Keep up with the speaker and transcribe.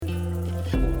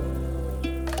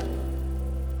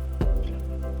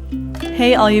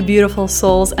Hey, all you beautiful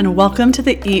souls, and welcome to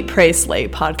the Eat, Pray, Slay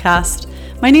podcast.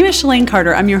 My name is Shalane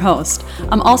Carter. I'm your host.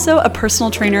 I'm also a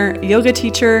personal trainer, yoga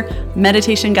teacher,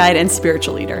 meditation guide, and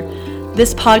spiritual leader.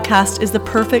 This podcast is the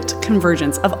perfect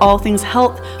convergence of all things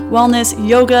health, wellness,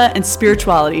 yoga, and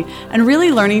spirituality, and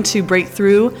really learning to break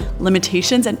through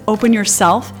limitations and open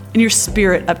yourself and your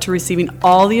spirit up to receiving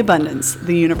all the abundance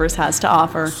the universe has to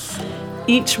offer.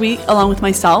 Each week, along with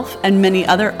myself and many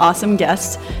other awesome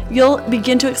guests, you'll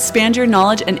begin to expand your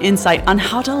knowledge and insight on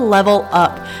how to level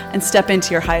up and step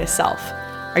into your highest self.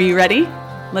 Are you ready?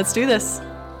 Let's do this.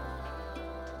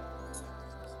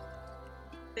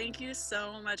 Thank you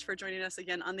so much for joining us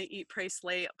again on the Eat, Pray,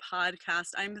 Slay podcast.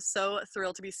 I'm so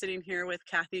thrilled to be sitting here with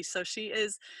Kathy. So she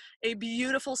is a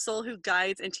beautiful soul who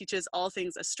guides and teaches all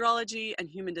things astrology and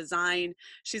human design.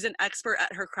 She's an expert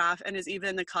at her craft and is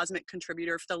even the cosmic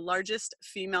contributor for the largest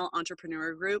female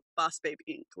entrepreneur group, Boss Babe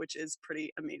Inc., which is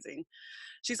pretty amazing.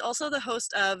 She's also the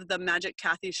host of the Magic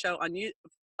Kathy Show on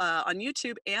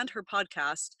YouTube and her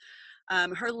podcast.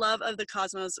 Her love of the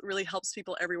cosmos really helps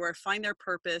people everywhere find their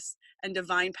purpose and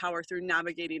divine power through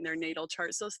navigating their natal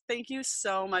chart. So thank you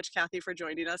so much, Kathy, for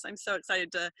joining us. I'm so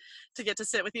excited to get to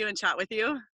sit with you and chat with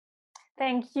you.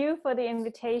 Thank you for the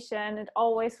invitation. It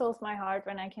always fills my heart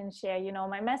when I can share,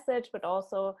 my message, but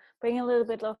also bring a little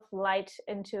bit of light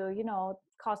into,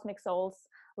 cosmic souls'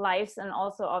 lives, and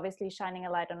also obviously shining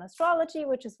a light on astrology,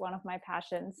 which is one of my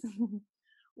passions.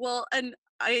 Well, and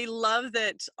I love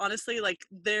that, honestly,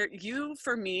 you,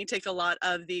 for me, take a lot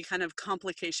of the kind of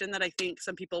complication that I think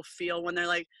some people feel when they're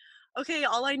like, okay,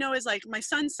 all I know is like my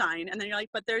sun sign. And then you're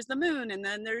like, but there's the moon, and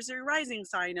then there's your rising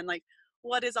sign. And like,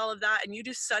 what is all of that? And you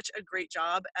do such a great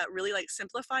job at really like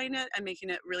simplifying it and making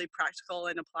it really practical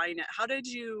and applying it. How did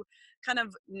you kind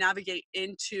of navigate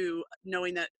into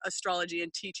knowing that astrology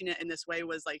and teaching it in this way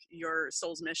was like your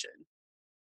soul's mission?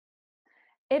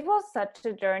 It was such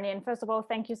a journey. And first of all,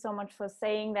 thank you so much for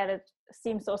saying that it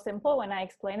seems so simple when I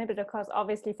explain it, because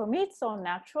obviously for me, it's so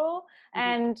natural. Mm-hmm.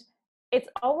 And it's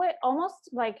always almost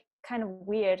like kind of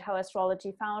weird how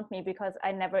astrology found me, because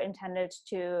I never intended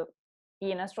to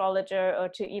be an astrologer or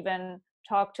to even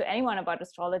talk to anyone about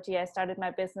astrology. I started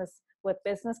my business with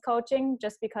business coaching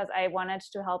just because I wanted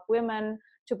to help women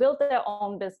to build their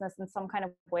own business in some kind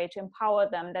of way, to empower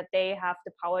them, that they have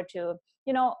the power to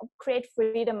create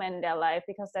freedom in their life,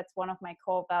 because that's one of my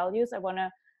core values. I want to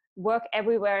work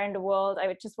everywhere in the world.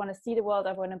 I just want to see the world.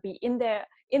 I want to be in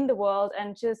the world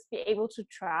and just be able to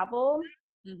travel.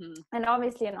 Mm-hmm. And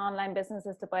obviously an online business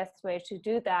is the best way to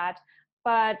do that.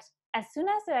 But as soon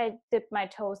as I dipped my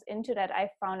toes into that, I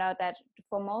found out that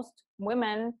for most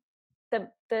women,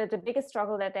 the biggest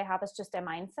struggle that they have is just their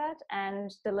mindset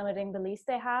and the limiting beliefs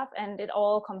they have. And it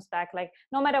all comes back, like,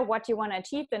 no matter what you want to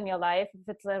achieve in your life, if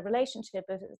it's a relationship,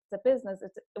 if it's a business,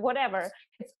 it's whatever,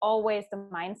 it's always the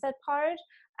mindset part.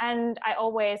 And I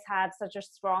always had such a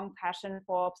strong passion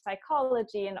for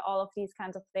psychology and all of these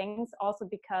kinds of things, also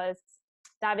because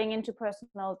diving into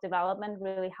personal development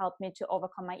really helped me to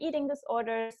overcome my eating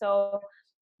disorder. So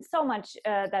much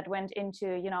that went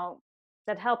into,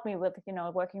 that helped me with,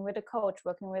 working with a coach,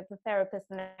 working with a therapist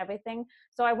and everything.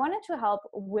 So I wanted to help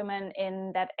women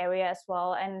in that area as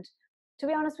well. And to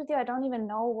be honest with you, I don't even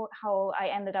know how I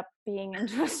ended up being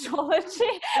into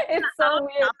astrology. It's so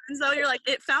weird. So you're like,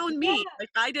 it found me. Yeah. Like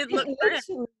I did look for it.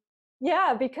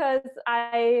 Yeah, because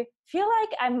I feel like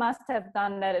I must have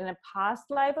done that in a past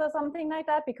life or something like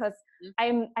that, because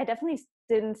I definitely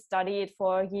didn't study it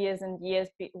for years and years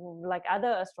like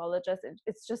other astrologers.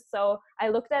 It's just so, I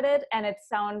looked at it and it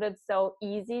sounded so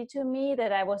easy to me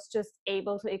that I was just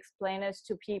able to explain it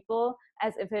to people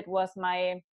as if it was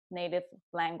my native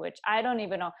language. I don't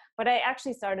even know, but I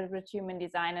actually started with human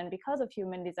design, and because of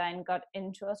human design got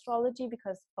into astrology,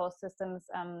 because both systems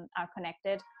are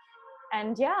connected.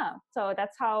 And yeah, so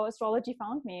that's how astrology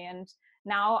found me. And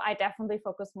now I definitely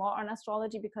focus more on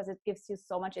astrology because it gives you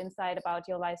so much insight about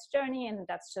your life's journey. And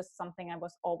that's just something I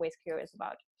was always curious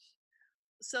about.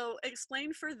 So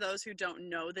explain for those who don't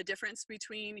know the difference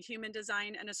between human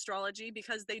design and astrology,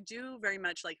 because they do very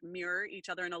much like mirror each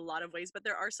other in a lot of ways, but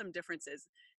there are some differences.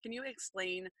 Can you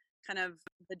explain kind of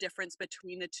the difference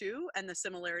between the two and the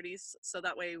similarities, so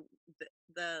that way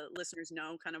the listeners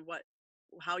know kind of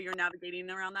how you're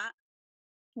navigating around that?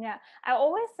 Yeah, I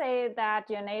always say that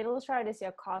your natal chart is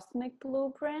your cosmic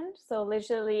blueprint. So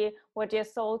literally what your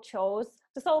soul chose,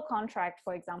 the soul contract,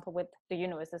 for example, with the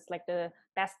universe is like the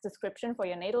best description for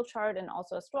your natal chart, and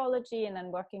also astrology, and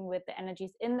then working with the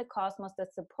energies in the cosmos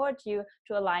that support you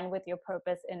to align with your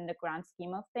purpose in the grand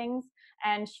scheme of things.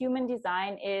 And human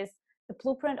design is the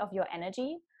blueprint of your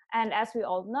energy. And as we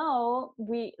all know,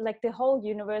 we like the whole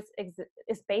universe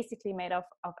is basically made of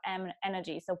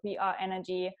energy. So we are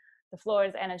energy, the floor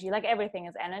is energy, like everything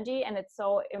is energy. And it's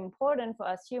so important for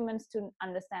us humans to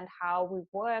understand how we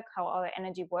work, how our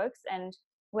energy works, and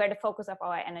where the focus of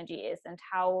our energy is, and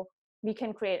how we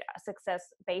can create a success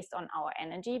based on our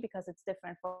energy, because it's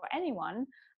different for anyone.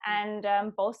 And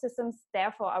both systems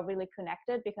therefore are really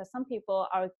connected, because some people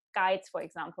are guides, for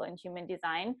example, in human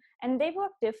design, and they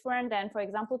work different than, for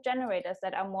example, generators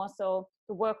that are more so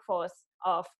the workforce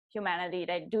of humanity.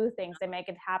 They do things, they make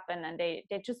it happen, and they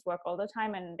just work all the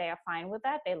time, and they are fine with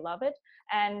that, they love it.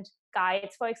 And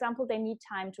guides, for example, they need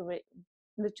time to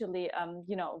literally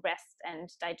rest and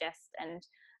digest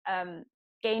and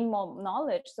gain more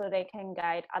knowledge so they can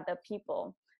guide other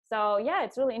people. So yeah,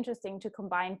 it's really interesting to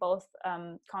combine both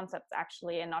concepts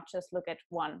actually, and not just look at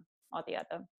one or the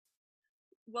other.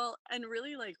 Well, and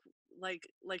really like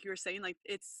you were saying, like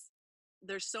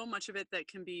there's so much of it that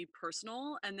can be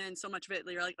personal, and then so much of it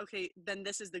you're like, okay, then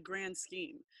this is the grand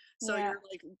scheme. So Yeah, you're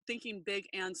like thinking big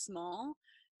and small.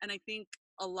 And I think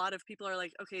a lot of people are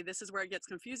like, okay, this is where it gets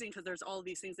confusing because there's all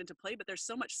these things into play, but there's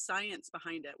so much science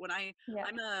behind it. yeah.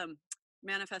 I'm a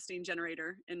manifesting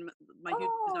generator in my human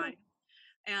Oh, design.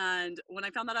 And when I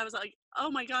found that, I was like,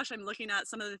 oh my gosh, I'm looking at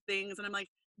some of the things and I'm like,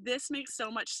 this makes so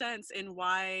much sense in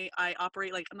why I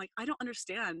operate. Like, I'm like, I don't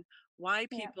understand why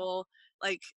yeah, people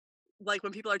like, like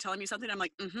when people are telling me something, I'm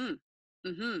like, mm-hmm,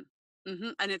 mm-hmm, mm-hmm.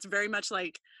 And it's very much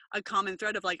like a common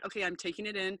thread of like, okay, I'm taking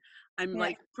it in, I'm yeah,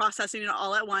 like processing it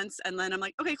all at once. And then I'm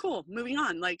like, okay, cool, moving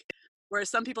on. Like,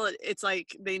 whereas some people, it's like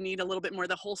they need a little bit more of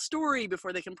the whole story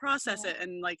before they can process yeah. it.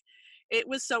 And like, it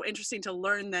was so interesting to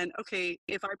learn then, okay,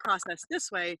 if I process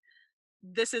this way,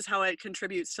 this is how it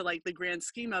contributes to like the grand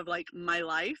scheme of like my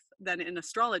life than in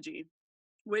astrology,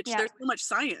 which Yeah, there's so much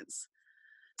science.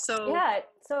 So yeah,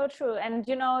 it's so true. And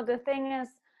the thing is,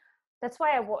 that's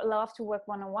why I love to work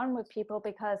one-on-one with people,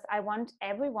 because I want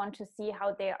everyone to see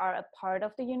how they are a part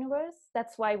of the universe.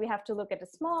 That's why we have to look at the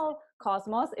small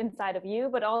cosmos inside of you,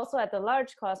 but also at the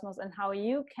large cosmos, and how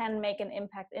you can make an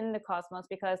impact in the cosmos.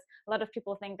 Because a lot of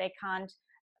people think they can't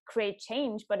create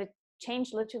change, but change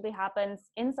literally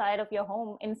happens inside of your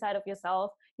home, inside of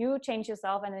yourself. You change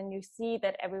yourself, and then you see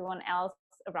that everyone else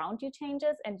around you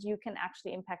changes, and you can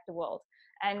actually impact the world.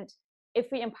 And if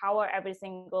we empower every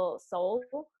single soul,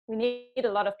 we need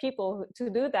a lot of people to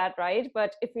do that, right?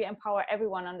 But if we empower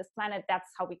everyone on this planet, that's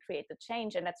how we create the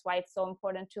change. And that's why it's so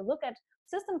important to look at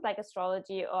systems like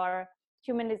astrology or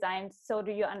human design. So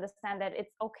do you understand that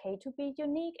it's okay to be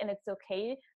unique, and it's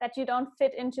okay that you don't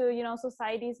fit into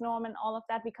society's norm and all of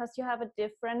that, because you have a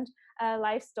different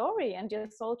life story, and your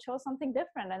soul chose something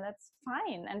different, and that's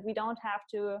fine. And we don't have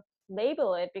to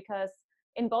label it, because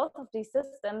in both of these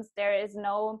systems there is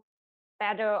no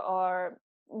better or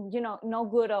no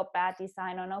good or bad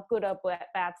design, or no good or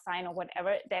bad sign, or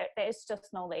whatever. There is just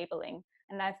no labeling.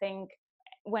 And I think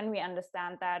when we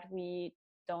understand that, we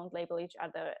don't label each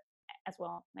other as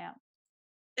well. Yeah,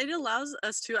 it allows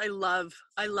us to, I love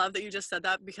that you just said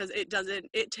that, because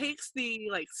it takes the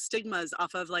like stigmas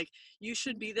off of like, you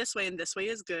should be this way and this way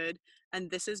is good and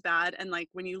this is bad. And like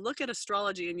when you look at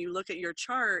astrology and you look at your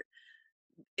chart,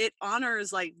 it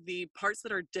honors like the parts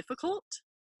that are difficult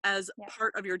as yeah,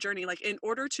 part of your journey. Like in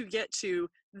order to get to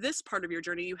this part of your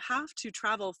journey, you have to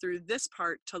travel through this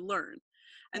part to learn.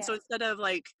 And yeah. so instead of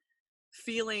like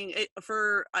feeling it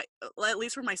at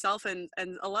least for myself and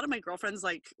a lot of my girlfriends,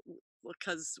 like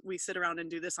because we sit around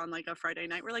and do this on like a Friday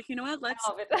night, we're like, you know what, let's I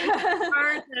love read it.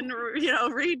 cards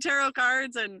and read tarot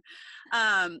cards and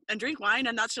drink wine.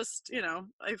 And that's just,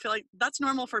 I feel like that's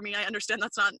normal for me. I understand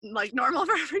that's not like normal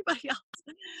for everybody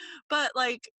else, but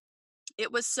like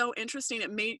it was so interesting.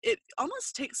 It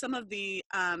almost takes some of the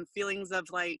feelings of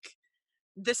like,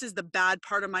 this is the bad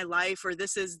part of my life, or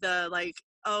this is the like,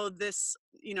 oh, this,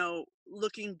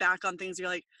 looking back on things, you're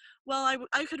like, well,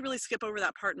 I could really skip over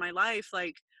that part in my life.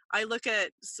 Like I look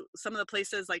at some of the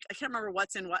places, like I can't remember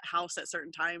what's in what house at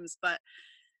certain times, but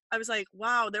I was like,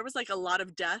 wow, there was like a lot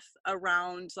of death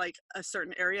around like a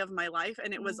certain area of my life.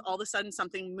 And it was Mm, all of a sudden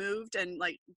something moved and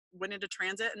like went into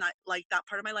transit, and like that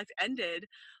part of my life ended.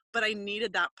 But I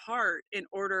needed that part in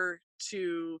order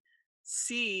to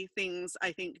see things,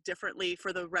 I think, differently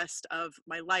for the rest of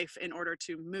my life, in order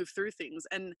to move through things.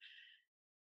 And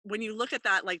when you look at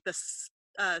that, like the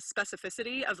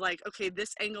specificity of like, okay,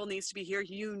 this angle needs to be here,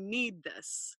 you need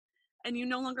this, and you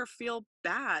no longer feel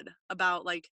bad about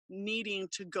like needing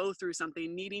to go through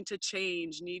something, needing to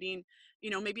change, needing,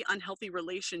 maybe unhealthy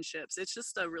relationships. It's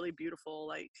just a really beautiful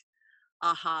like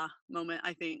aha moment,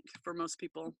 I think, for most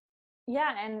people.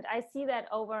 Yeah, and I see that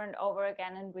over and over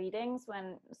again in readings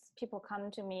when people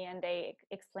come to me and they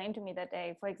explain to me that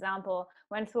they, for example,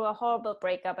 went through a horrible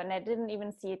breakup and they didn't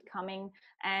even see it coming,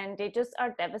 and they just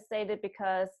are devastated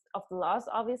because of the loss,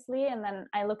 obviously. And then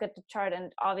I look at the chart,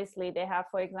 and obviously they have,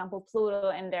 for example, Pluto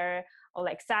in their, or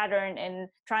like Saturn in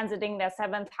transiting their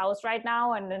seventh house right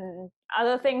now, and then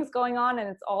other things going on, and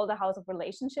it's all the house of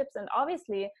relationships. And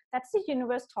obviously that's the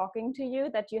universe talking to you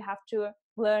that you have to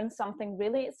learn something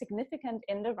really significant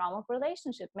in the realm of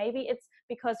relationship. Maybe it's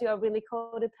because you are really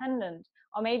codependent,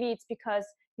 or maybe it's because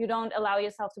you don't allow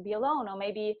yourself to be alone, or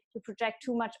maybe you project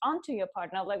too much onto your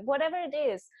partner, like whatever it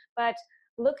is. But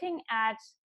looking at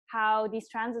how these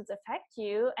transits affect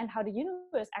you and how the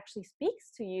universe actually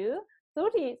speaks to you through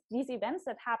these events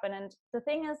that happen. And the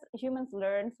thing is, humans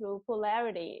learn through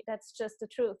polarity. That's just the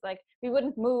truth. Like, we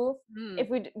wouldn't move if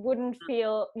we wouldn't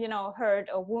feel, hurt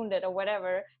or wounded or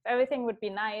whatever. If everything would be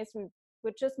nice, we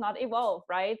would just not evolve,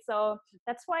 right? So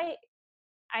that's why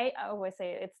I always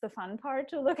say it's the fun part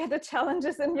to look at the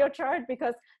challenges in your chart,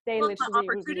 because they Well, the literally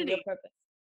reveal your opportunity. purpose.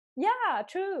 Yeah,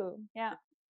 true. Yeah.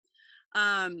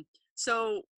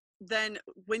 So then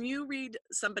when you read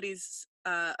somebody's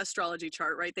astrology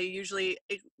chart, right, they usually,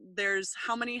 there's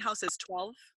how many houses?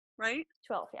 12, right?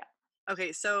 12, yeah.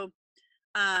 Okay,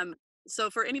 um, so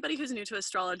for anybody who's new to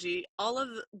astrology,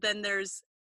 then there's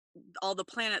all the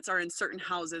planets are in certain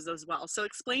houses as well. So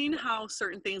explain how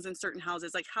certain things in certain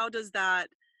houses, like how does that,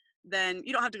 then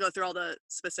you don't have to go through all the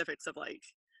specifics of like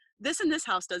this and this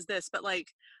house does this, but like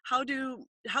how do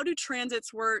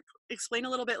transits work? Explain a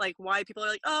little bit, like why people are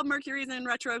like, oh, Mercury's in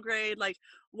retrograde, like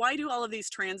why do all of these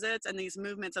transits and these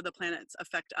movements of the planets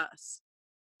affect us?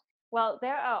 Well,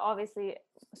 there are obviously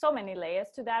so many layers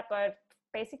to that, but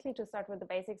basically, to start with the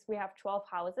basics, we have 12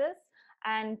 houses,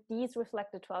 and these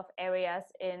reflect the 12 areas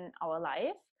in our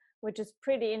life, which is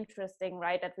pretty interesting,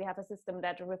 right? That we have a system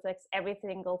that reflects every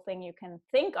single thing you can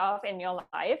think of in your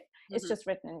life. It's Mm-hmm. just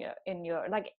written in your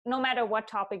like, no matter what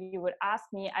topic you would ask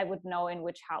me, I would know in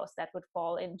which house that would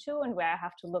fall into and where I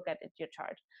have to look at it, your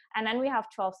chart. And then we have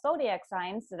 12 zodiac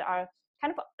signs that are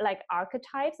kind of like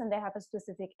archetypes, and they have a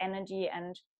specific energy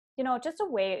and, just a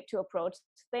way to approach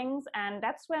things. And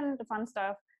that's when the fun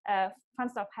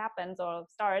stuff happens or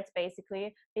starts,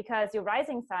 basically, because your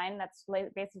rising sign, that's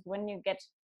basically when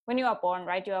you are born,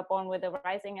 right? You are born with a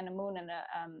rising and a moon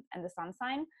and the sun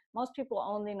sign. Most people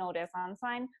only know their sun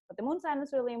sign, but the moon sign is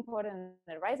really important.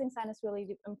 The rising sign is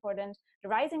really important. The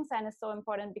rising sign is so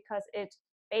important because it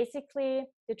basically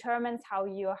determines how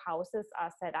your houses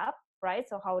are set up, right?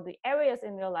 So how the areas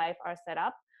in your life are set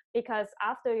up, because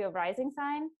after your rising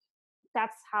sign,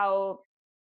 that's how,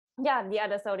 yeah, the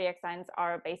other zodiac signs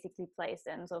are basically placed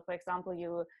in. So for example,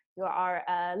 you are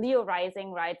Leo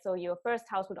rising, right? So your first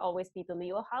house would always be the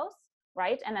Leo house,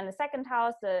 right? And then the second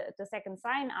house, the second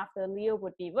sign after Leo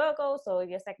would be Virgo, so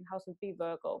your second house would be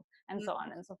Virgo, and so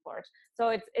on and so forth. So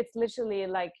it's literally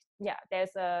like, yeah,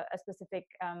 there's a specific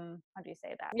how do you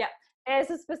say that, yeah,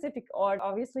 there's a specific order,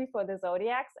 obviously, for the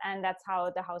zodiacs, and that's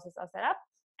how the houses are set up.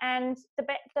 And the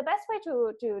best way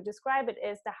to describe it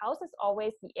is the house is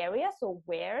always the area, so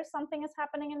where something is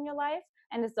happening in your life,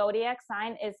 and the zodiac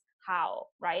sign is how,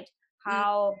 right? Mm.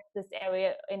 How this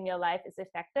area in your life is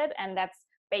affected, and that's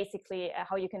basically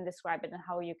how you can describe it and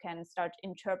how you can start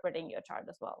interpreting your chart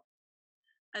as well.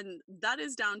 And that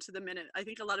is down to the minute. I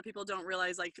think a lot of people don't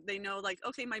realize, like they know like,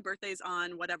 okay, my birthday's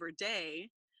on whatever day,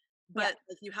 Yeah, but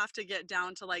like, you have to get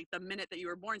down to like the minute that you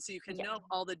were born so you can yeah, know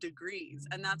all the degrees.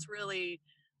 And that's really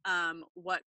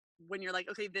what, when you're like,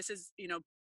 okay, this is,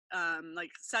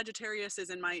 like Sagittarius is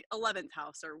in my 11th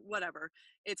house or whatever.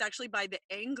 It's actually by the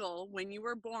angle when you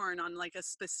were born on like a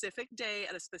specific day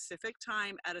at a specific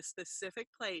time at a specific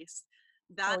place,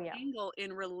 oh that yeah, angle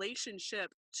in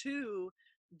relationship to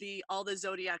the all the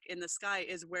zodiac in the sky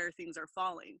is where things are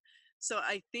falling. So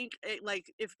I think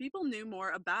like if people knew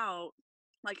more about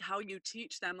like how you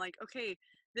teach them, like, okay,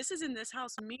 this is in this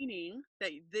house, meaning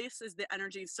that this is the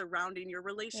energy surrounding your yeah,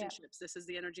 relationships, this is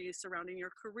the energy surrounding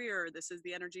your career, this is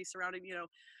the energy surrounding,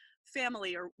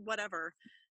 family or whatever.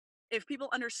 If people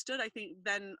understood, I think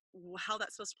then how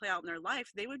that's supposed to play out in their life,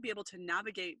 they would be able to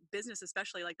navigate business,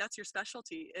 especially like that's your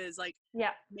specialty, is like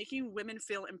yeah, making women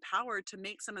feel empowered to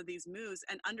make some of these moves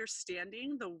and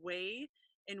understanding the way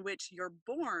in which you're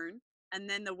born and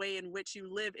then the way in which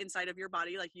you live inside of your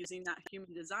body, like using that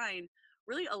human design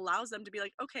really allows them to be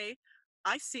like, okay,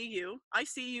 I see you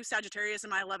Sagittarius in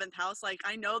my 11th house, like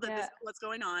I know that this yeah. is what's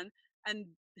going on, and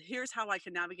here's how I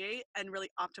can navigate and really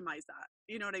optimize that,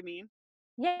 you know what I mean?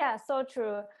 Yeah, so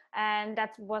true. And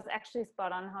that was actually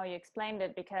spot on how you explained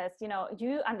it, because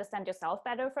you understand yourself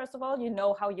better. First of all, you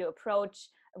know how you approach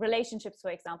relationships,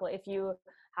 for example, if you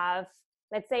have,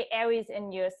 let's say, Aries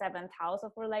in your 7th house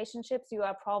of relationships, you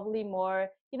are probably more,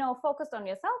 focused on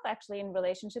yourself actually in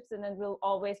relationships, and it will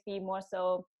always be more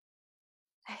so,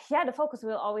 yeah, the focus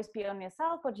will always be on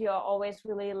yourself, but you're always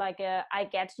really like I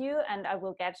get you, and I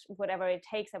will get whatever it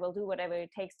takes, I will do whatever it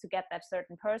takes to get that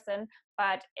certain person.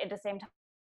 But at the same time,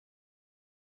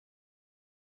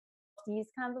 these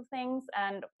kinds of things.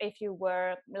 And if you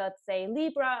were, let's say,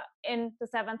 Libra in the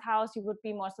 7th house, you would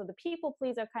be more so the people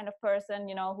pleaser kind of person,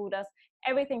 who does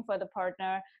everything for the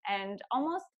partner and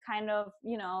almost kind of,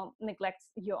 neglects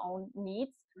your own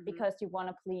needs because you want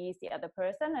to please the other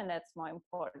person, and that's more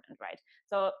important, right?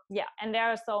 So yeah, and there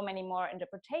are so many more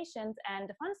interpretations. And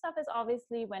the fun stuff is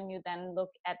obviously when you then look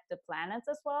at the planets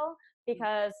as well,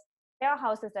 because there are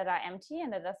houses that are empty,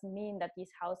 and that doesn't mean that these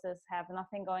houses have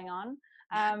nothing going on.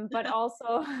 But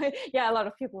also, yeah, a lot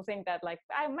of people think that like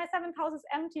my 7th house is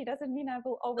empty, doesn't mean I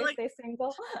will always stay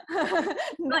single.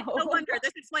 No. Like, no wonder,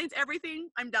 this explains everything,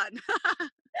 I'm done.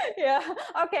 Yeah,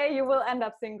 okay, you will end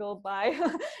up single, bye.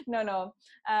 No,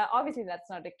 obviously that's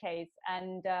not the case.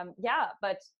 And yeah,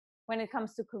 but when it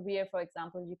comes to career, for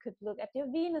example, you could look at your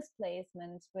Venus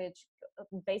placement, which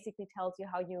basically tells you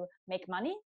how you make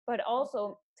money, but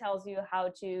also tells you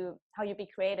how you be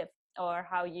creative, or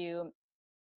how you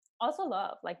also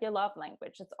love, like your love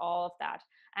language. It's all of that.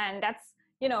 And that's,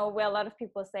 where a lot of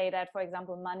people say that, for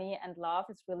example, money and love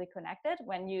is really connected.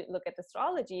 When you look at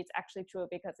astrology, it's actually true,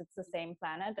 because it's the same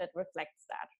planet that reflects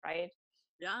that, right?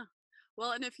 Yeah.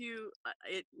 Well, and if you,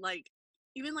 it like,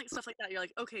 even like stuff like that, you're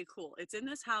like, okay, cool. It's in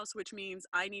this house, which means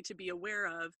I need to be aware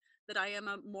of that I am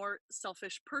a more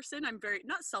selfish person. I'm very,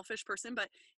 not selfish person, but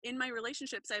in my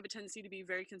relationships, I have a tendency to be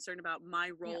very concerned about my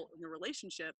role in the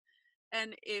relationship.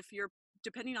 And if you're,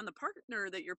 depending on the partner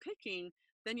that you're picking,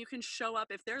 then you can show up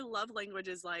if their love language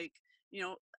is like,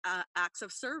 acts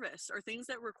of service or things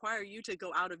that require you to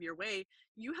go out of your way.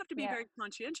 You have to be very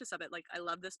conscientious of it. Like, I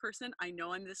love this person, I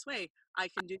know I'm this way, I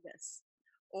can do this.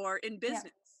 Or in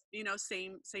business,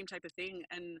 same type of thing.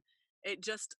 And it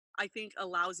just, I think,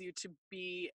 allows you to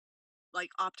be like,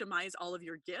 optimize all of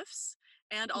your gifts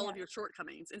and all of your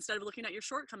shortcomings. Instead of looking at your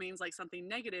shortcomings like something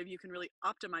negative, you can really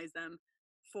optimize them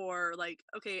for like,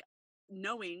 okay,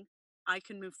 knowing I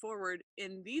can move forward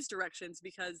in these directions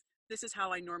because this is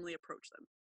how I normally approach them.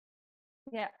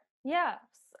 Yeah,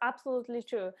 absolutely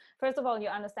true. First of all, you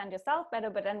understand yourself better,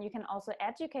 but then you can also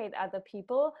educate other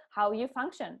people how you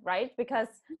function, right? Because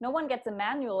no one gets a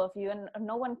manual of you, and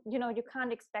no one, you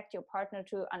can't expect your partner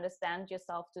to understand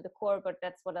yourself to the core, but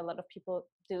that's what a lot of people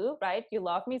do, right? You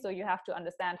love me, so you have to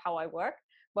understand how I work.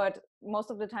 But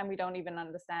most of the time we don't even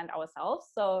understand ourselves.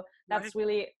 So that's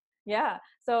really, yeah.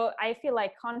 So I feel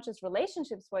like conscious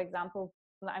relationships, for example,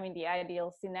 I mean, the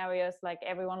ideal scenario is like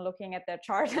everyone looking at their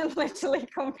chart and literally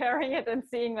comparing it and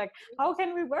seeing like, how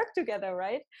can we work together,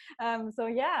 right? So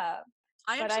yeah.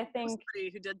 I think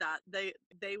somebody who did that.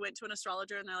 They went to an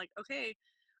astrologer and they're like, okay,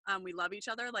 we love each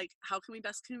other. Like, how can we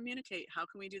best communicate? How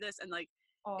can we do this? And like,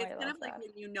 it's kind of like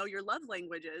when you know your love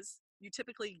languages, you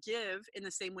typically give in the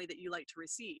same way that you like to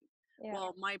receive.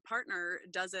 Well, my partner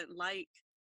doesn't like,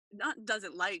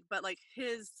 but like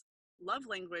his love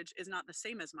language is not the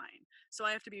same as mine. So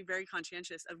I have to be very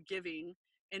conscientious of giving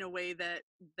in a way that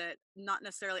not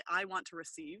necessarily I want to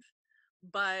receive,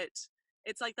 but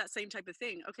it's like that same type of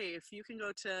thing. Okay, if you can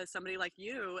go to somebody like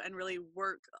you and really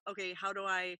work, okay, how do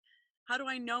I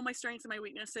know my strengths and my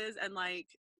weaknesses and like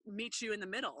meet you in the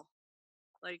middle?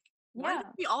 Like, why don't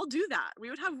we all do that? We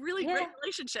would have really great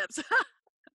relationships.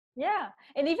 Yeah.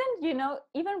 And even,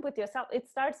 even with yourself, it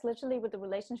starts literally with the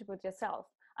relationship with yourself.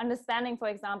 Understanding, for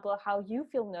example, how you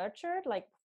feel nurtured, like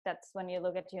that's when you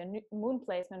look at your moon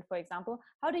placement, for example.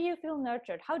 How do you feel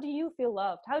nurtured? How do you feel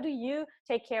loved? How do you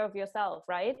take care of yourself,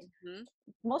 right?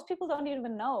 Most people don't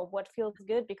even know what feels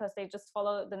good because they just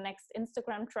follow the next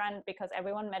Instagram trend because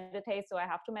everyone meditates, so I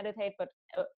have to meditate. But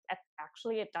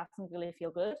actually, it doesn't really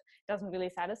feel good. It doesn't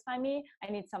really satisfy me.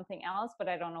 I need something else, but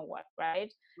I don't know what,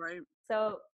 right? Right.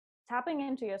 So tapping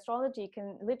into your astrology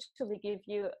can literally give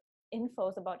you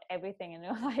infos about everything in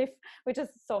your life, which is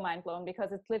so mind-blowing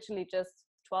because it's literally just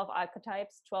 12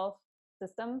 archetypes, 12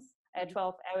 systems,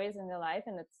 12 areas in your life,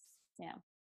 and it's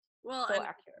well, so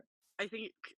accurate. I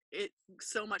think it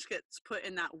so much gets put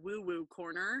in that woo-woo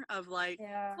corner of like,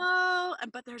 oh,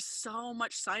 but there's so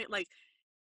much science. Like,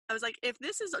 I was like, if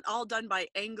this is all done by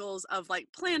angles of like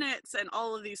planets and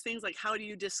all of these things, like, how do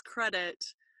you discredit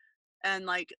and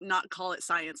like not call it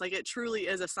science? Like, it truly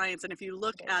is a science. And if you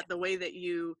look at the way that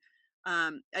you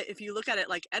if you look at it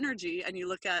like energy, and you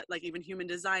look at like even human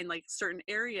design, like certain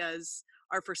areas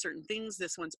are for certain things.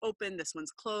 This one's open, this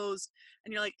one's closed.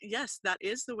 And you're like, yes, that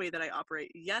is the way that I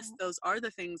operate. Yes, those are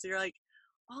the things. You're like,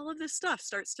 all of this stuff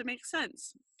starts to make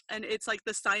sense. And it's like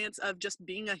the science of just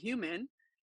being a human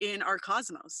in our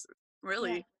cosmos, Yeah.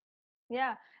 really.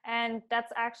 Yeah, and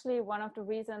that's actually one of the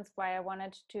reasons why I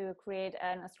wanted to create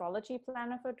an astrology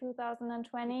planner for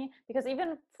 2020. Because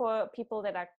even for people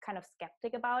that are kind of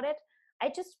skeptic about it, I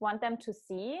just want them to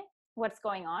see what's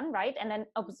going on, right? And then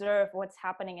observe what's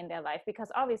happening in their life.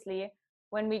 Because obviously,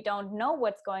 when we don't know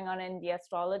what's going on in the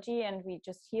astrology and we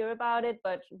just hear about it,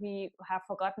 but we have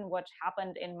forgotten what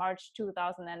happened in March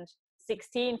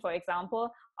 2016, for example,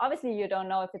 obviously you don't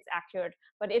know if it's accurate.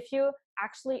 But if you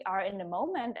actually are in the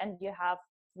moment and you have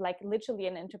like literally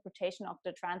an interpretation of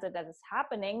the transit that is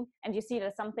happening, and you see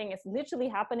that something is literally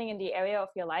happening in the area of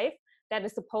your life that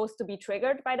is supposed to be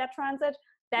triggered by that transit,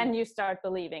 then you start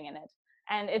believing in it,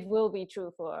 and it will be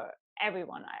true for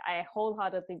everyone. I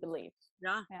wholeheartedly believe.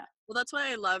 Yeah. Yeah. Well, that's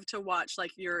why I love to watch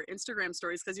like your Instagram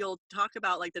stories, because you'll talk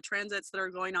about like the transits that are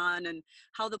going on and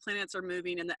how the planets are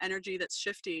moving and the energy that's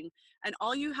shifting. And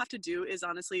all you have to do is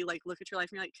honestly like look at your life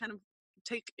and you're like kind of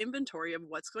take inventory of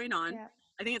what's going on. Yeah.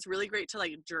 I think it's really great to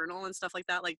like journal and stuff like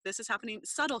that. Like this is happening,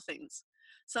 subtle things.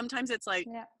 Sometimes it's like,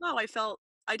 Yeah. oh,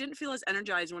 I didn't feel as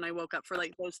energized when I woke up for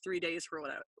like those 3 days for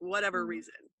whatever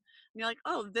reason. And you're like,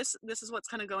 oh, this is what's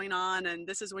kind of going on, and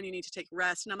this is when you need to take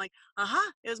rest. And I'm like, aha,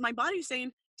 it was my body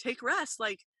saying take rest,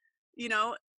 like, you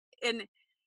know. And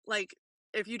like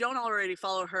if you don't already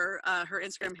follow her, her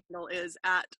Instagram handle is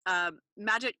at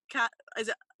magic cat, is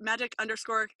it magic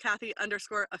underscore Kathy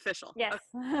underscore official. Yes.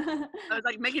 Okay. I was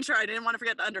like making sure I didn't want to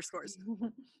forget the underscores.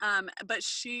 But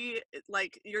she,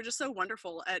 like, you're just so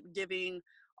wonderful at giving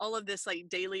all of this like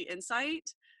daily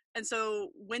insight. And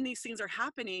so when these things are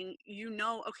happening, you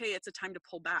know, okay, it's a time to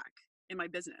pull back in my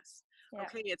business. Yeah.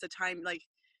 Okay, it's a time, like,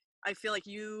 I feel like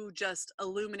you just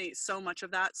illuminate so much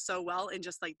of that so well in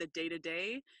just like the day to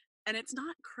day. And it's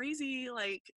not crazy,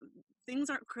 like things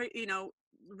aren't crazy, you know,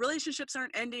 relationships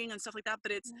aren't ending and stuff like that,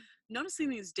 but it's noticing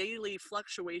these daily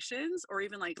fluctuations, or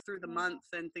even like through the month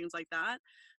and things like that.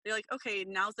 They're like, okay,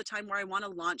 now's the time where I want to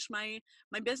launch my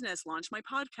business, launch my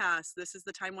podcast. This is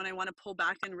the time when I want to pull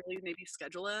back and really maybe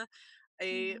schedule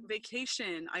a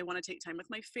vacation. I want to take time with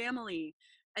my family.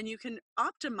 And you can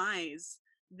optimize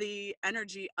the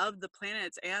energy of the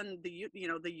planets and the, you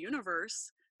know, the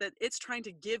universe that it's trying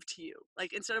to give to you.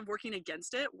 Like instead of working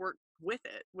against it, work with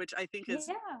it, which I think is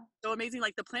Yeah. so amazing.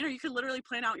 Like the planner, you could literally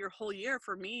plan out your whole year.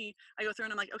 For me, I go through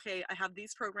and I'm like, okay, I have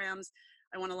these programs.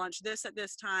 I want to launch this at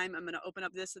this time. I'm going to open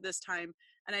up this at this time.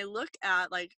 And I look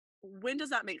at like, when does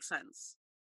that make sense?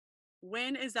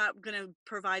 When is that going to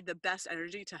provide the best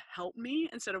energy to help me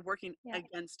instead of working Yeah.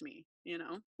 against me, you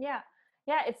know? Yeah.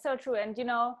 Yeah, it's so true. And you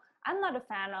know, I'm not a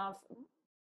fan of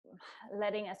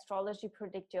letting astrology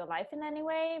predict your life in any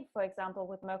way. For example,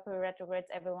 with Mercury retrogrades,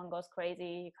 everyone goes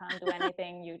crazy. You can't do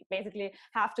anything. You basically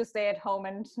have to stay at home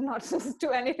and not do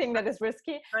anything that is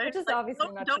risky, Right? which is Like, obviously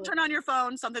not don't true. turn on your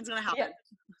phone. Something's going to happen.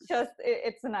 Yeah, just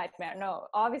it's a nightmare. No,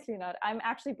 obviously not. I'm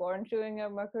actually born during a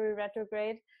Mercury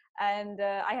retrograde, and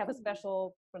I have a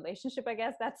special relationship, I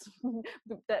guess. That's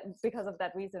because of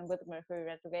that reason with Mercury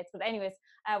retrogrades. But anyways,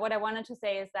 what I wanted to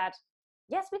say is that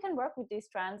yes, we can work with these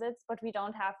transits, but we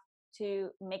don't have to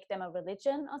make them a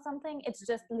religion or something. It's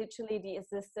just literally the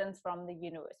assistance from the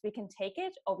universe. We can take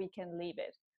it or we can leave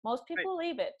it. Most people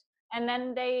leave it, and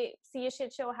then they see a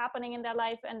shit show happening in their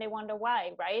life and they wonder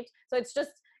why, right? So it's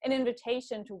just an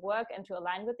invitation to work and to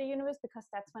align with the universe, because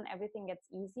that's when everything gets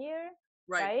easier,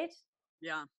 right?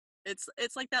 Yeah,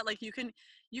 it's like that. Like you can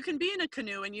be in a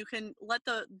canoe and you can let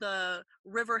the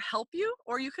river help you,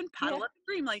 or you can paddle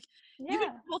upstream. Like you can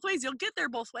go both ways. You'll get there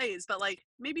both ways, but like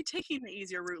maybe taking the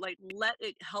easier route, like let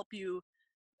it help you.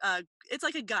 It's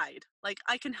like a guide. Like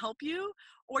I can help you,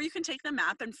 or you can take the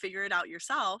map and figure it out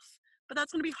yourself, but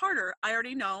that's going to be harder. I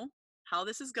already know how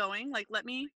this is going. Like let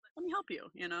me help you,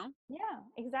 you know? Yeah,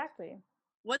 exactly.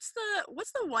 What's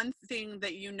the one thing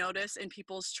that you notice in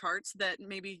people's charts that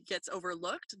maybe gets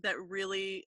overlooked that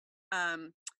really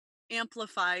um,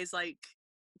 amplifies like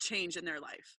change in their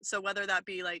life? So whether that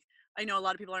be like, I know a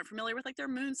lot of people aren't familiar with like their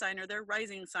moon sign or their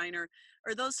rising sign, or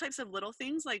those types of little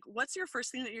things. Like what's your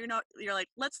first thing that you're like,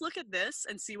 let's look at this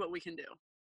and see what we can do?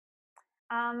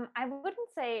 I wouldn't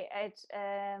say it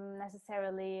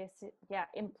necessarily,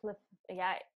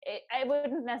 I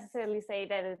wouldn't necessarily say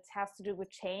that it has to do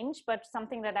with change, but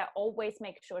something that I always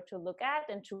make sure to look at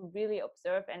and to really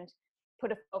observe and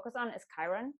put a focus on is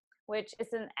Chiron, which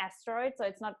is an asteroid. So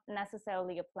it's not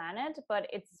necessarily a planet, but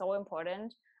it's so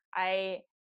important. I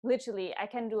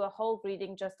can do a whole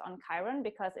reading just on Chiron,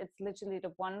 because it's literally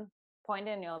the one point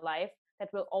in your life that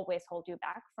will always hold you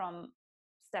back from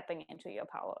stepping into your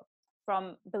power,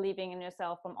 from believing in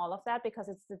yourself, from all of that, because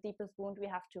it's the deepest wound we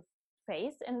have to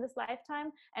face in this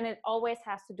lifetime. And it always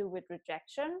has to do with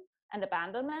rejection and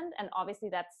abandonment. And obviously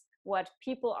that's what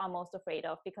people are most afraid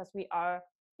of, because we are,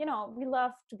 you know, we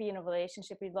love to be in a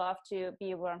relationship, we love to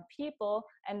be around people,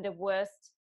 and the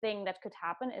worst thing that could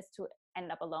happen is to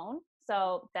end up alone.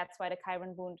 So that's why the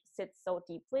Chiron wound sits so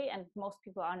deeply, and most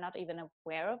people are not even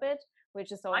aware of it,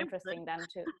 which is so I'm interesting good. then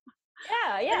to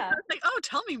yeah I yeah was like, oh,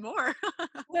 tell me more.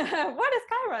 what is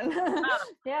Chiron? Ah,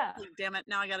 Yeah. damn it,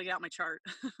 now I got to get out my chart.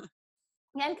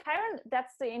 And Chiron,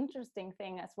 that's the interesting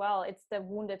thing as well. It's the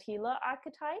wounded healer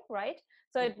archetype, right?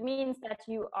 So it means that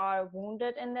you are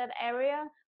wounded in that area,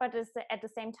 but at the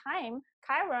same time,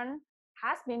 Chiron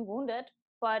has been wounded,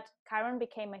 but Chiron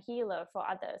became a healer for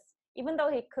others. Even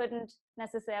though he couldn't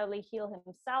necessarily heal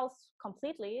himself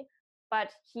completely,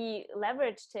 but he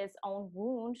leveraged his own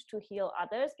wound to heal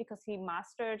others because he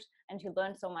mastered and he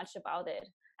learned so much about it.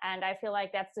 And I feel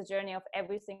like that's the journey of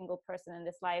every single person in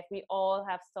this life. We all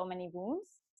have so many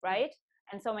wounds, right?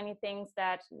 And so many things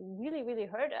that really, really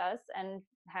hurt us and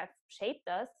have shaped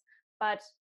us. But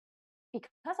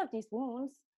because of these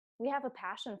wounds, we have a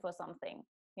passion for something,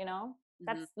 you know? Mhm.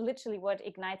 That's literally what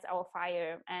ignites our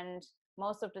fire. And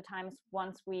most of the times,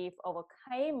 once we've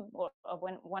overcame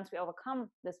once we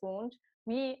overcome this wound,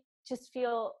 we just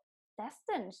feel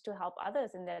destined to help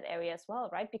others in that area as well,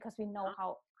 right? Because we know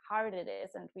how hard it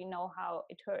is, and we know how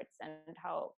it hurts and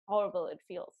how horrible it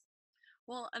feels.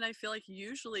 Well, and I feel like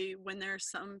usually when there's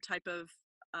some type of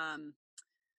um,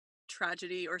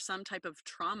 tragedy or some type of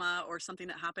trauma or something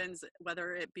that happens,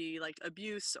 whether it be like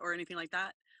abuse or anything like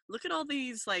that, look at all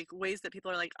these like ways that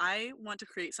people are like, I want to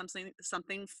create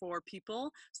something for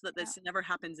people so that Yeah. this never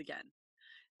happens again.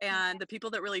 Yeah. And the people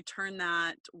that really turn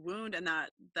that wound and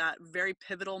that very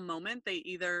pivotal moment, they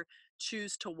either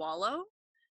choose to wallow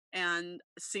and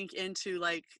sink into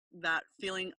like that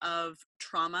feeling of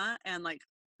trauma, and like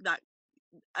that,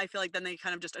 I feel like then they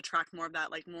kind of just attract more of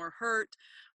that, like more hurt,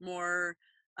 more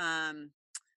um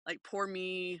like poor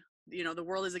me, you know, the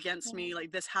world is against Yeah. me,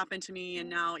 like this happened to me, and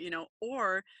Yeah. now, you know,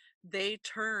 or they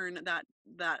turn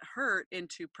that hurt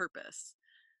into purpose,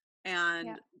 Yeah.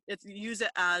 and it's use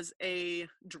it as a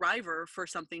driver for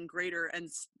something greater, and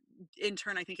in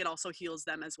turn I think it also heals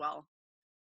them as well.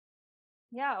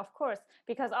 Yeah, of course.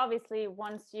 Because obviously,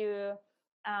 once you,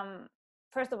 um,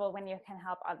 first of all, when you can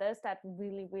help others, that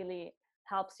really, really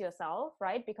helps yourself,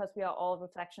 right? Because we are all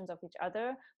reflections of each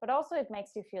other. But also, it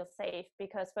makes you feel safe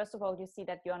because, first of all, you see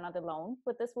that you're not alone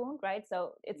with this wound, right?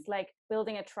 So it's like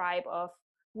building a tribe of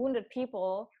wounded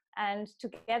people, and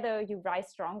together you rise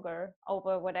stronger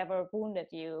over whatever wounded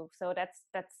you. So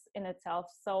that's in itself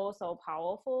so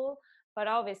powerful. But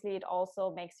obviously, it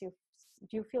also makes you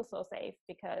feel so safe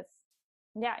because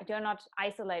yeah, you're not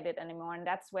isolated anymore, and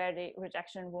that's where the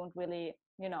rejection wound really,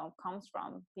 you know, comes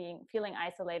from, feeling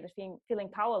isolated, feeling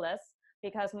powerless,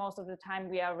 because most of the time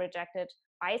we are rejected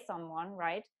by someone,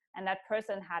 right? And that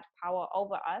person had power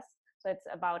over us, so it's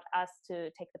about us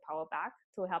to take the power back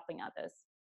through helping others.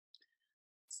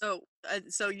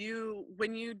 So you,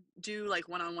 when you do like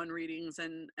one-on-one readings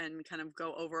and kind of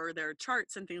go over their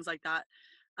charts and things like that,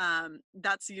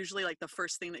 that's usually like the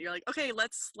first thing that you're like, okay,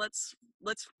 let's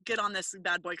get on this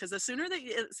bad boy, because the sooner that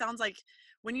it sounds like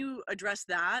when you address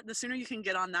that, the sooner you can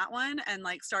get on that one and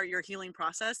like start your healing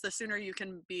process, the sooner you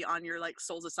can be on your like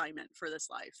soul's assignment for this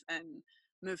life and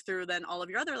move through then all of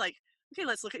your other like, okay,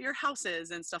 let's look at your houses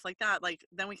and stuff like that, like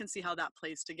then we can see how that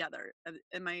plays together.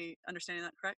 Am I understanding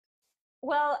that correct?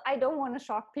 Well, I don't want to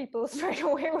shock people straight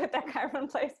away with that Chiron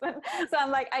placement. So I'm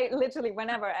like, I literally,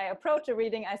 whenever I approach a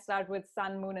reading, I start with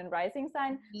sun, moon, and rising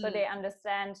sign. So Mm. they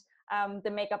understand the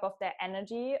makeup of their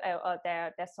energy, or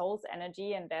their soul's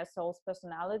energy and their soul's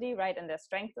personality, right? And their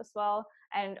strength as well.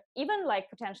 And even like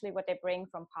potentially what they bring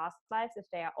from past lives, if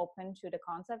they are open to the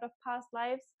concept of past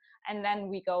lives. And then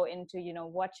we go into, you know,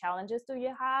 what challenges do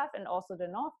you have? And also the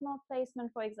North Node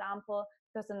placement, for example,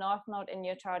 because the North Node in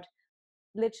your chart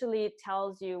literally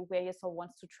tells you where your soul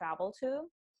wants to travel to.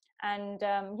 And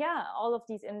yeah, all of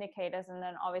these indicators. And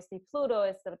then obviously Pluto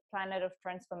is the planet of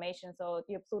transformation, so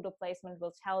your Pluto placement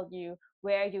will tell you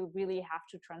where you really have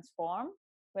to transform,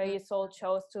 where Mm. your soul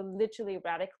chose to literally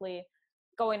radically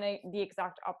go in the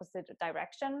exact opposite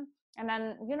direction. And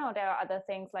then, you know, there are other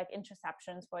things like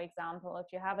interceptions, for example. If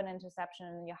you have an interception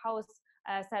in your house,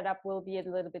 setup will be a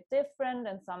little bit different,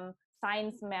 and some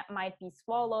signs might be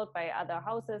swallowed by other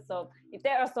houses. So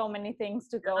there are so many things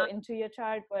to go Yeah. into your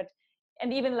chart. But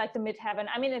and even like the midheaven,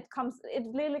 I mean, it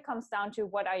really comes down to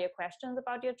what are your questions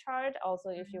about your chart. Also,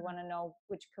 if you want to know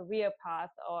which career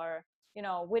path or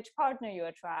which partner you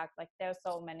attract. Like there's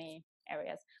so many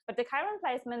areas. But the Chiron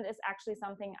placement is actually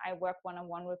something I work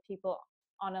one-on-one with people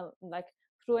on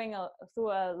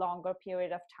through a longer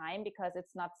period of time, because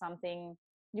it's not something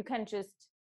you can just,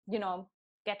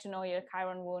 get to know your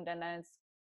Chiron wound and then it's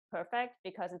perfect,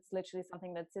 because it's literally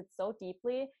something that sits so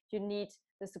deeply. You need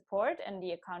the support and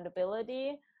the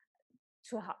accountability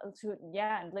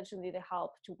and literally the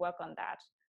help to work on that,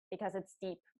 because it's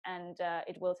deep and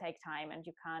it will take time, and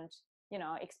you can't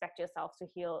expect yourself to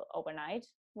heal overnight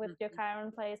with your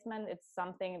Chiron placement. It's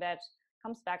something that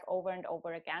comes back over and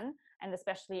over again, and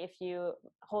especially if you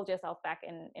hold yourself back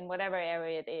in whatever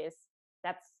area it is,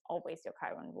 that's always your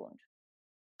Chiron wound.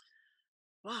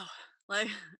 Wow. Like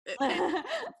I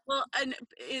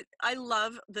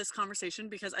love this conversation,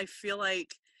 because I feel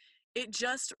like it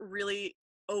just really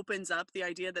opens up the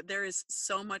idea that there is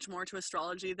so much more to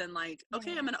astrology than like,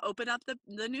 okay, I'm going to open up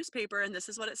the newspaper and this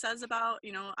is what it says about,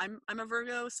 I'm a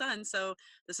Virgo sun, so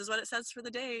this is what it says for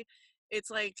the day. It's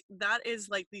like, that is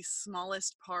like the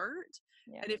smallest part.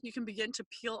 And if you can begin to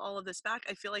peel all of this back,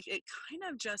 I feel like it kind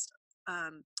of just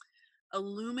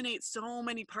illuminates so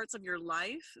many parts of your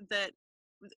life that,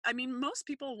 I mean, most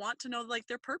people want to know like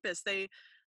their purpose. I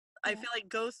feel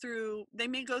like they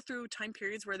may go through time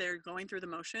periods where they're going through the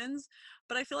motions,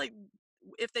 but I feel like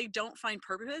if they don't find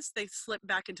purpose, they slip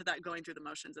back into that going through the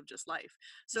motions of just life.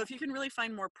 So if you can really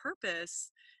find more purpose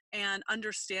and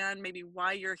understand maybe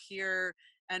why you're here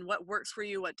and what works for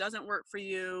you, what doesn't work for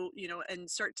you, and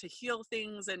start to heal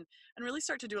things and really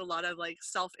start to do a lot of like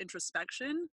self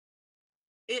introspection,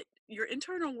 your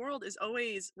internal world is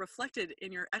always reflected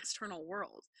in your external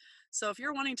world. So if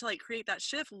you're wanting to like create that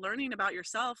shift, learning about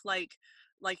yourself, like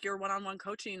your one-on-one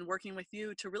coaching, working with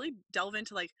you to really delve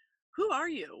into like, who are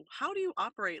you? How do you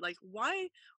operate? Like, why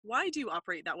do you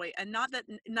operate that way? And not that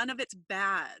none of it's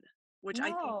bad, which I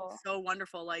think is so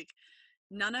wonderful. Like,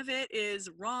 none of it is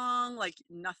wrong. Like,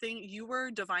 nothing, you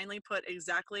were divinely put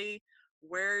exactly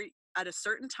where, at a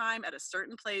certain time, at a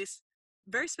certain place,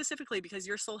 very specifically because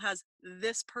your soul has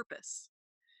this purpose,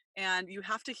 and you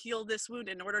have to heal this wound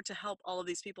in order to help all of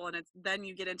these people. And then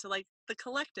you get into like the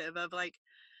collective of like,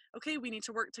 okay, we need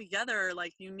to work together.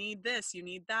 Like, you need this, you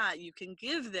need that, you can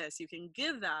give this, you can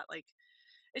give that. Like,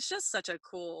 it's just such a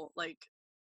cool, like,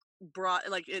 broad,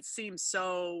 like, it seems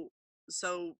so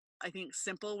I think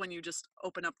simple when you just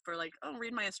open up for like, oh,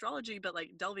 read my astrology, but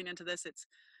like delving into this, it's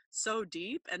so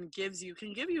deep and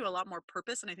can give you a lot more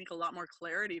purpose, and I think a lot more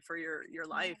clarity for your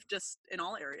life, just in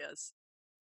all areas.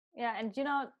 Yeah, and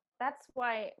that's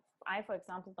why I, for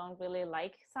example, don't really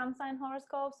like sun sign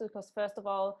horoscopes, because first of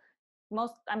all,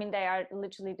 they are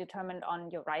literally determined on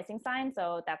your rising sign,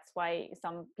 so that's why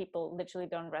some people literally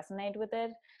don't resonate with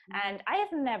it. And I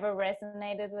have never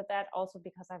resonated with that, also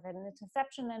because I've had an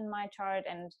interception in my chart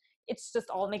and it's just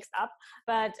all mixed up.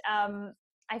 But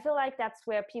I feel like that's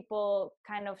where people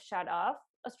kind of shut off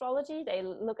astrology. They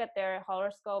look at their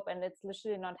horoscope and it's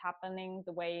literally not happening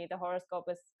the way the horoscope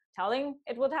is telling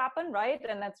it would happen, right?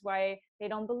 And that's why they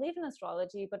don't believe in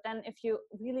astrology. But then if you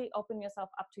really open yourself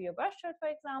up to your birth chart, for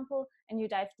example, and you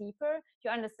dive deeper,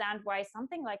 you understand why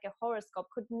something like a horoscope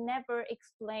could never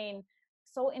explain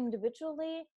so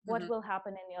individually what will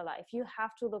happen in your life. You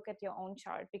have to look at your own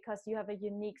chart because you have a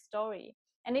unique story.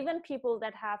 And even people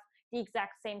that have the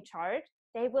exact same chart,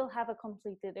 they will have a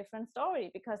completely different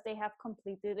story because they have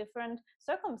completely different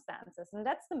circumstances. And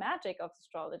that's the magic of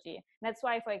astrology. And that's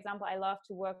why, for example, I love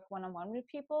to work one-on-one with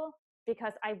people,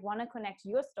 because I want to connect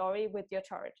your story with your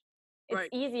chart. It's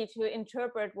easy to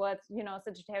interpret what,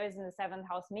 Sagittarius in the 7th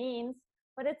house means,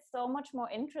 but it's so much more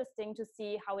interesting to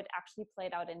see how it actually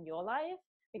played out in your life,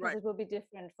 because it will be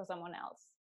different for someone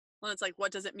else. Well, it's like,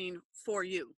 what does it mean for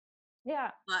you?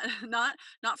 Yeah.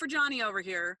 Not for Johnny over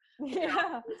here.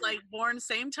 Yeah. It's like born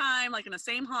same time, like in the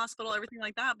same hospital, everything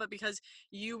like that. But because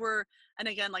you were, and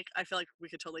again, like, I feel like we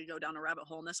could totally go down a rabbit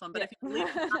hole in this one, but if you believe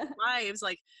in past lives,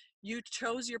 like, you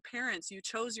chose your parents, you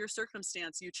chose your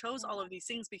circumstance, you chose all of these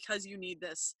things because you need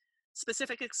this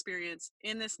specific experience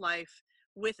in this life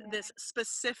with this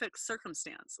specific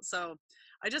circumstance. So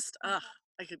I just, I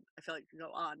feel like I could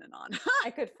go on and on.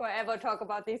 I could forever talk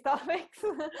about these topics.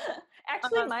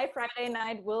 Actually, my Friday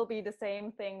night will be the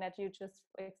same thing that you just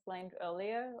explained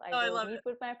earlier. I will meet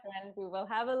with my friend, we will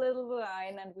have a little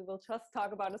wine, and we will just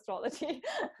talk about astrology.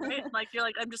 Right? Like, you're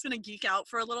like, I'm just going to geek out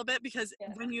for a little bit, because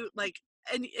when you like,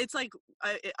 and it's like,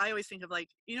 I always think of like,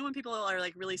 when people are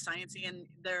like really sciencey and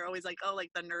they're always like, oh, like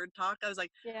the nerd talk. I was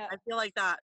like, I feel like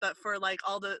that, but for like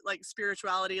all the like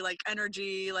spirituality, like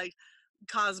energy, like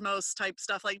cosmos type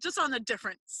stuff, like just on a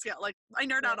different scale. Like, I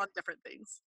nerd out on different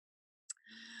things.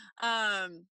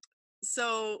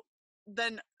 So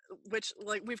then, which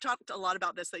like we've talked a lot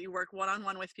about this, that you work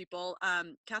one-on-one with people.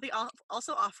 Kathy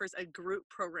also offers a group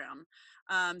program.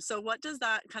 So what does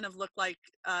that kind of look like?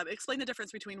 Explain the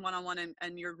difference between one-on-one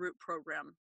and your group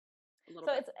program a little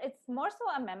So bit. it's more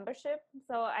so a membership.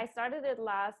 So I started it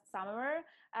last summer.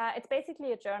 It's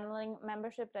basically a journaling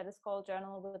membership that is called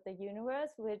Journal with the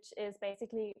Universe, which is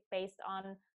basically based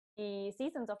on the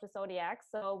seasons of the zodiac.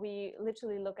 So we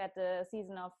literally look at the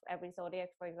season of every zodiac.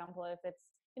 For example, if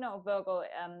it's Virgo,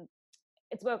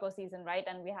 it's Virgo season, right?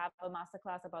 And we have a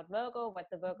masterclass about Virgo, what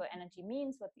the Virgo energy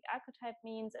means, what the archetype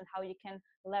means, and how you can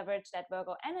leverage that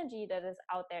Virgo energy that is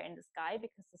out there in the sky,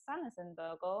 because the sun is in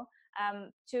Virgo,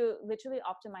 to literally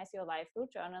optimize your life through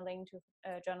journaling, to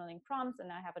journaling prompts. And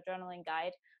I have a journaling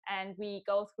guide, and we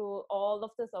go through all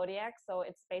of the zodiacs. So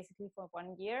it's basically for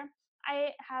 1 year.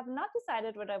 I have not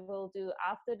decided what I will do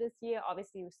after this year.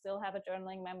 Obviously, we still have a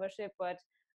journaling membership, but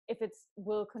if it's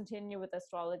will continue with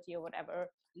astrology or whatever,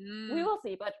 we will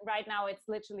see. But right now it's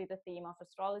literally the theme of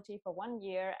astrology for 1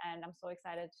 year, and I'm so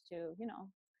excited to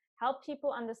help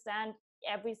people understand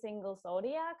every single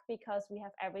zodiac, because we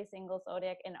have every single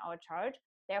zodiac in our chart.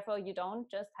 Therefore, you don't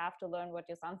just have to learn what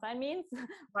your sun sign means.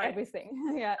 Right.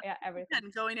 Everything. Yeah, everything.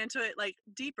 And going into it like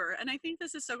deeper. And I think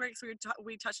this is so great. So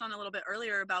we touched on a little bit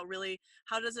earlier about really,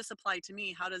 how does this apply to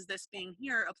me? How does this being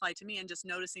here apply to me? And just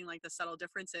noticing like the subtle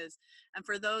differences. And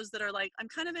for those that are like, I'm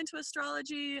kind of into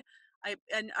astrology,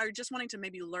 and are just wanting to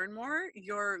maybe learn more,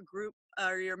 your group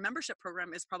or your membership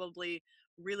program is probably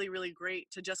really, really great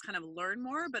to just kind of learn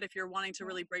more. But if you're wanting to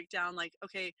really break down like,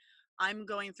 okay, I'm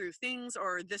going through things,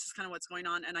 or this is kind of what's going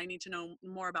on, and I need to know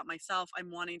more about myself,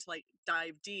 I'm wanting to like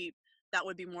dive deep, that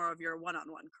would be more of your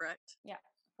one-on-one, correct? Yeah,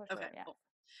 for sure. Okay, Yeah. cool.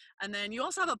 And then you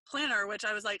also have a planner, which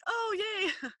I was like, oh,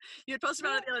 yay. You had posted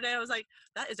about it the other day. I was like,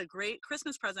 that is a great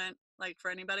Christmas present, like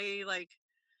for anybody, like,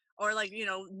 or like,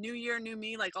 new year, new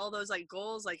me, like all those like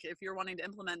goals, like if you're wanting to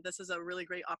implement, this is a really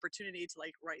great opportunity to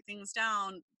like write things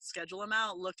down, schedule them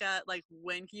out, look at like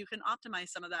when you can optimize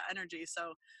some of that energy.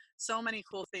 So many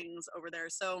cool things over there.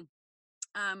 So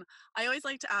I always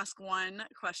like to ask one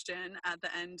question at the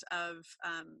end of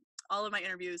all of my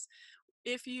interviews.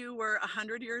 If you were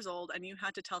 100 years old and you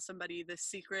had to tell somebody the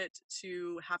secret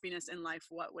to happiness in life,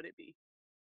 what would it be?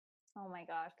 Oh my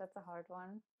gosh, that's a hard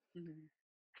one. Mm-hmm.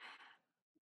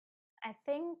 I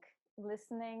think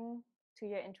listening to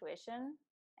your intuition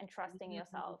and trusting Mm-hmm.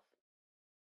 yourself.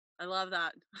 I love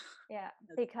that. Yeah,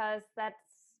 because that's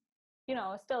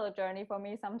still a journey for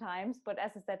me sometimes. But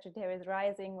as a Sagittarius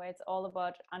rising, where it's all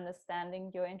about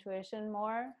understanding your intuition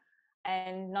more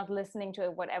and not listening to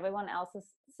what everyone else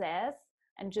says,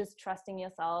 and just trusting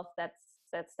yourself,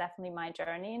 that's definitely my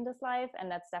journey in this life. And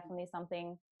that's definitely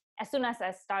something, as soon as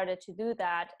I started to do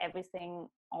that, everything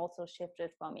also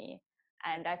shifted for me.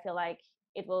 And I feel like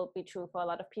it will be true for a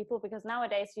lot of people, because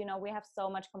nowadays we have so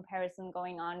much comparison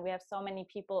going on. We have so many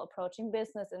people approaching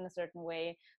business in a certain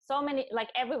way, so many,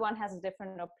 like everyone has a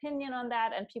different opinion on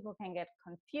that, and people can get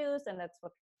confused, and that's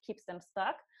what keeps them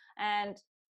stuck. And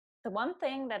the one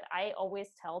thing that I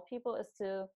always tell people is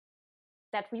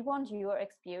that we want your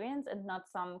experience and not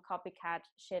some copycat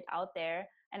shit out there.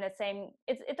 And the same,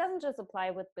 it doesn't just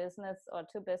apply with business or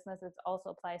to business, it also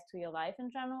applies to your life in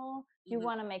general. You Mm-hmm.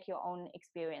 want to make your own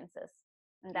experiences,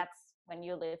 and that's when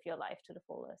you live your life to the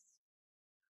fullest.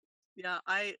 Yeah,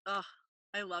 I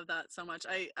love that so much.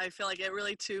 I feel like it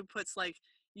really too puts like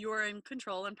you're in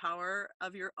control and power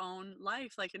of your own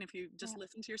life. Like, and if you just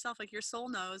listen to yourself, like your soul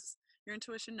knows, your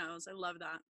intuition knows. I love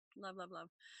that. Love, love, love.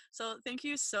 So thank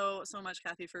you so much,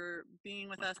 Kathy, for being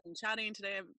with us and chatting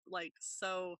today. I'm like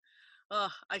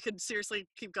I could seriously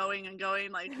keep going and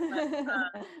going, like, but,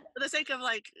 for the sake of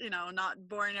like, not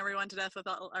boring everyone to death with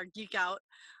our geek out.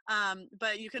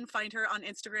 But you can find her on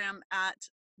Instagram at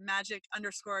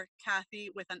magic_Kathy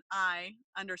with an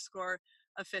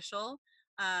I_official.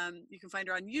 You can find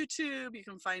her on YouTube. You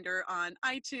can find her on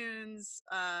iTunes.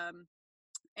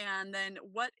 And then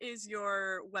what is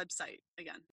your website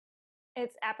again?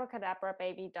 It's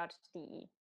abracadabrababy.de.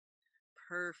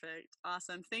 Perfect.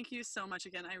 Awesome. Thank you so much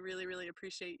again. I really, really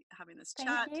appreciate having this Thank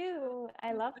chat. you.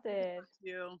 I loved it.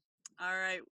 You. All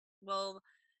right. Well,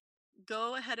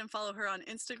 go ahead and follow her on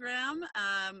Instagram.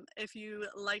 If you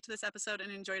liked this episode and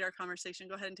enjoyed our conversation,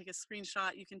 go ahead and take a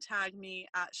screenshot. You can tag me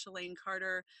at Shalane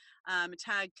Carter,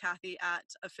 tag Kathy at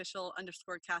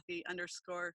official_Kathy_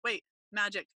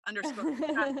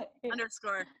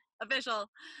 magic_Kathy_ official.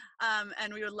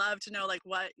 And we would love to know like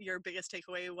what your biggest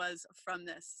takeaway was from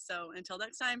this. So until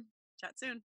next time, chat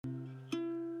soon.